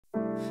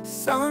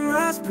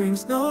Sunrise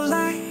brings no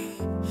light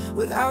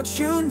without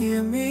you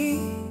near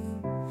me.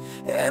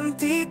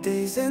 Empty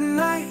days and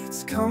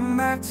nights come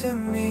back to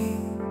me.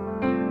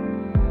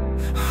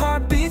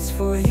 Heart beats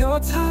for your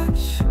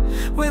touch.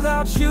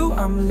 Without you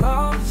I'm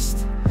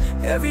lost.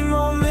 Every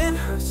moment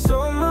hurts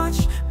so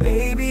much.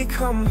 Baby,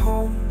 come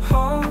home,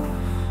 home.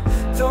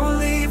 Don't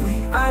leave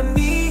me, I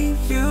need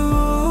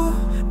you.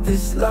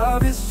 This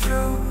love is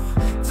true.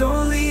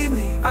 Don't leave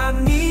me, I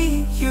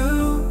need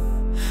you.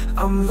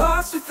 I'm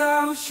lost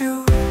without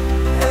you.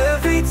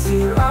 Every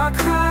tear I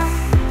cry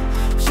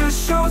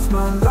just shows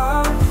my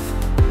love.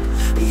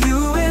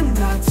 You and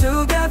I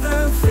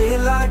together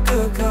feel like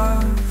a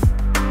glove.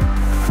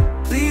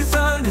 Please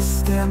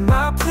understand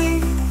my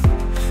plea.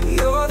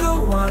 You're the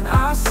one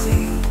I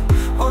see.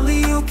 Only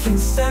you can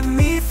set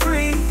me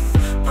free.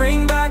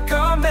 Bring back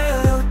our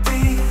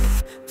melody.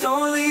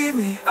 Don't leave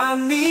me, I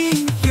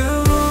need you.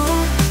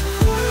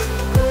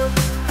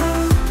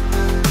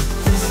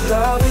 This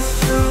love is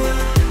true.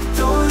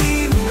 Don't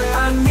leave me,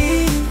 I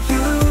need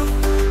you.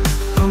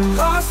 I'm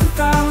lost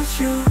without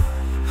you.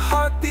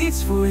 Heart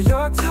beats for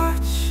your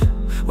touch.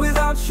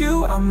 Without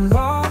you I'm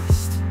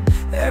lost.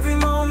 Every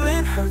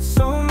moment hurts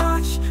so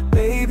much.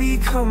 Baby,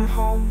 come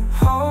home,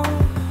 home.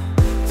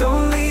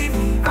 Don't leave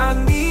me, I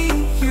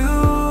need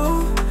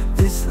you.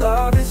 This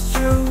love is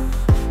true.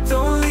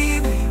 Don't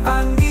leave me,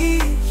 I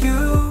need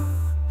you.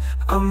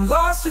 I'm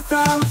lost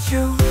without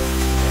you.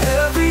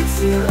 Every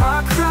tear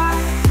I cry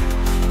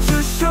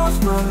just shows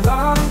my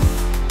love.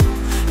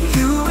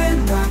 You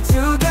and I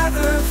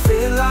together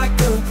feel like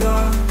a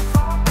glove.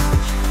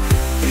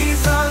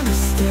 Please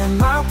understand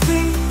my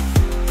plea.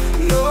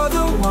 You're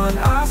the one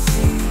I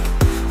see.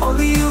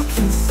 Only you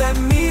can set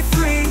me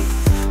free.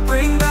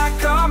 Bring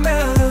back our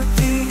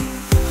melody.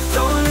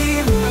 Don't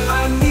leave me,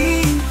 I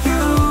need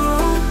you.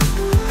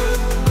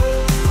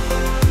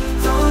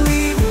 Don't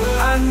leave me,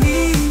 I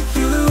need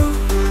you.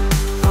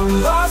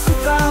 I'm lost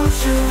without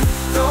you.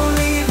 Don't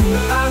leave me,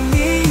 I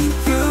need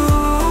you.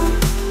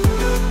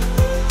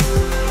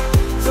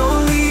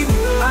 Don't leave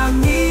me, I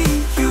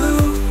need you.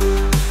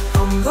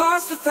 I'm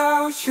lost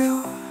without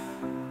you.